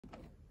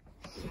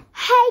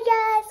Hey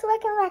guys,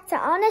 welcome back to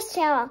Anna's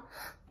channel.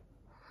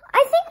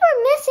 I think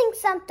we're missing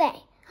something.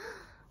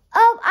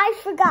 Oh, I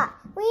forgot.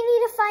 We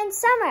need to find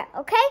Summer,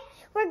 okay?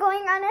 We're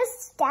going on a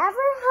scavenger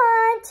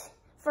hunt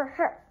for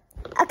her.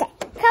 Okay,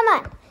 come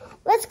on.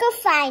 Let's go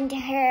find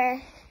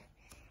her.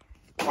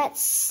 Let's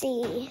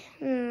see.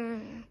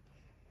 Did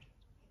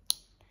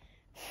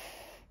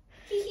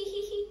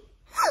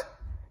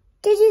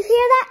you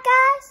hear that,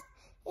 guys?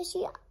 Is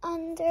she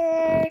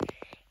under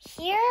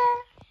here?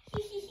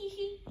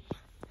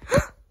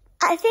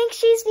 I think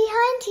she's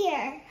behind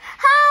here.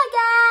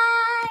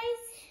 Hi, guys!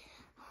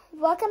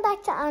 Welcome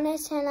back to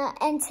Anna's channel,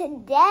 and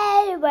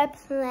today we're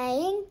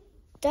playing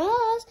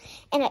dolls,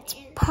 and it's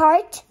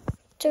part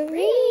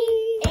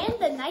 3. And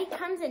the knight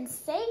comes and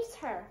saves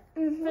her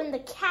from the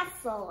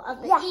castle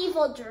of the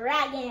evil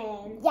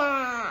dragon.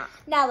 Yeah.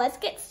 Now let's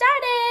get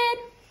started.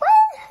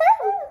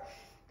 Woohoo!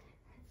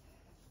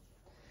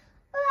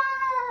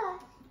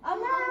 I'm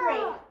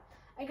hungry.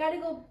 I gotta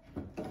go.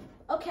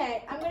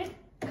 Okay, I'm gonna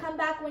come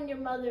back when your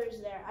mother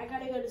is there. I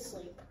gotta go to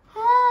sleep.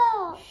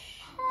 Help!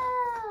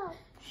 Help!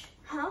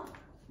 Help?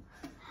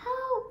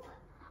 Help!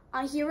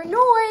 I hear a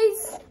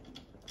noise.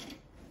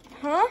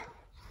 Huh?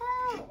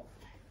 Help!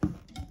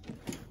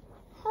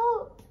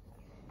 Help!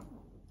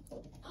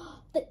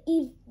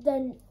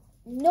 The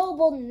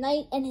noble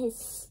knight and his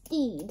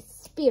steed,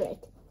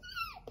 Spirit.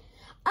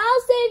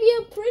 I'll save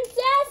you,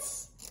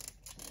 princess.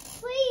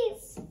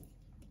 Please!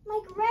 My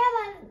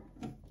grandma,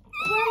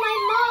 where my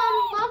mom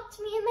locked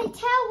me in my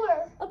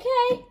tower.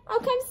 Okay, I'll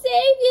come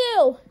save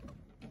you.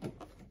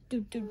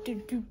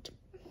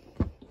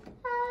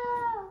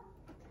 Help!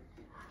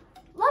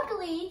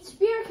 Luckily,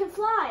 Spirit can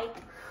fly.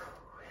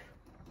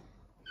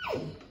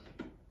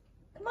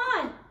 Come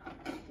on.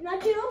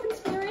 Nudge it open,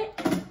 Spirit.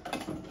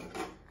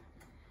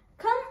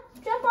 Come,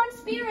 jump on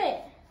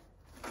Spirit.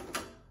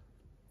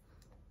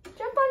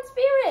 Jump on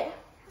Spirit.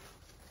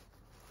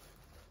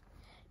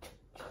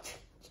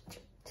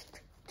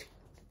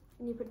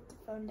 And you put the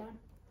phone down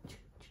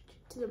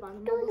to the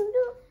bottom level.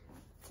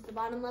 To the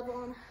bottom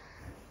level, Anna.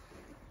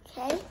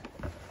 Okay,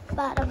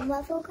 bottom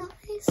level,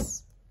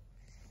 guys.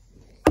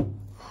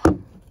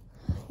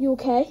 You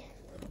okay,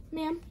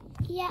 ma'am?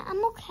 Yeah,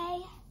 I'm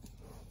okay.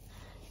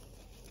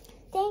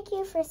 Thank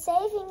you for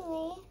saving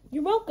me.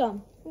 You're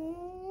welcome.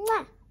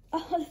 Mwah.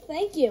 Oh,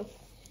 thank you.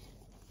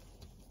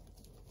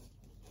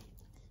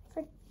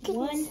 For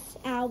 1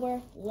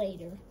 hour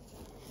later.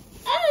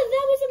 Oh,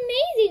 that was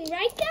amazing,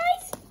 right,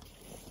 guys?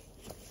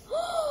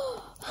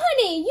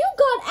 Honey, you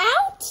got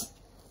out?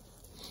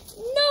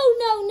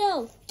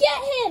 No.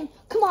 Get him.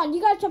 Come on,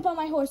 you gotta jump on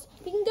my horse.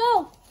 You can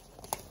go.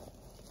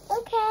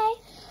 Okay.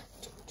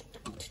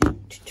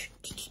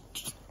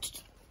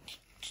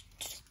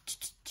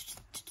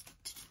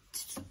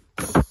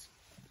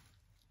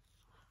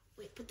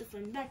 Wait, put the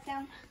phone back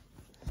down.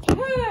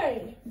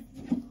 Hey!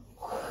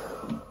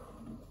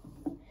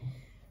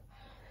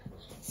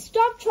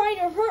 Stop trying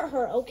to hurt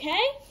her,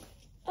 okay?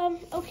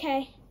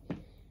 Okay.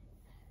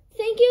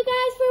 Thank you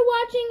guys for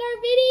watching our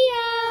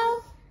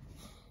video.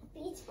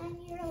 And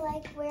you're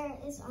like, where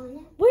is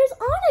Anna? Where's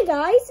Anna,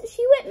 guys?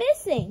 She went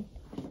missing.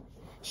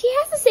 She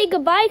has to say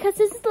goodbye because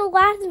this is the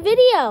last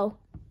video.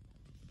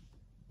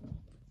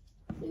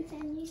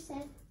 Ethan, you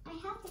said, I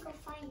have to go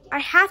find her. I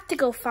have to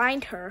go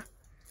find her.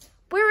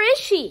 Where is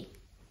she?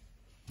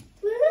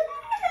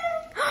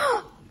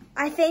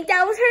 I think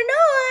that was her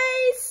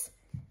noise.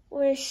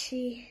 Where is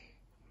she?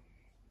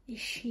 Is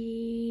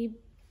she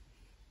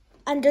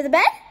under the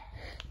bed?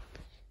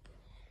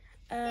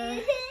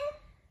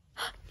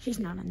 She's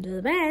not under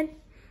the bed.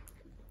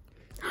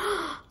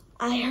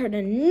 I heard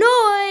a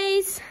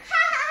noise.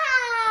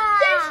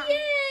 There she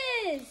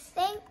is.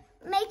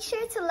 Make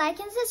sure to like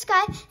and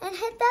subscribe and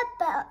hit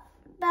that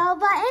bell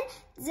button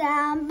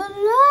down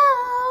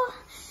below.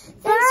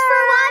 Thanks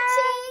for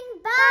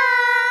watching.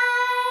 Bye.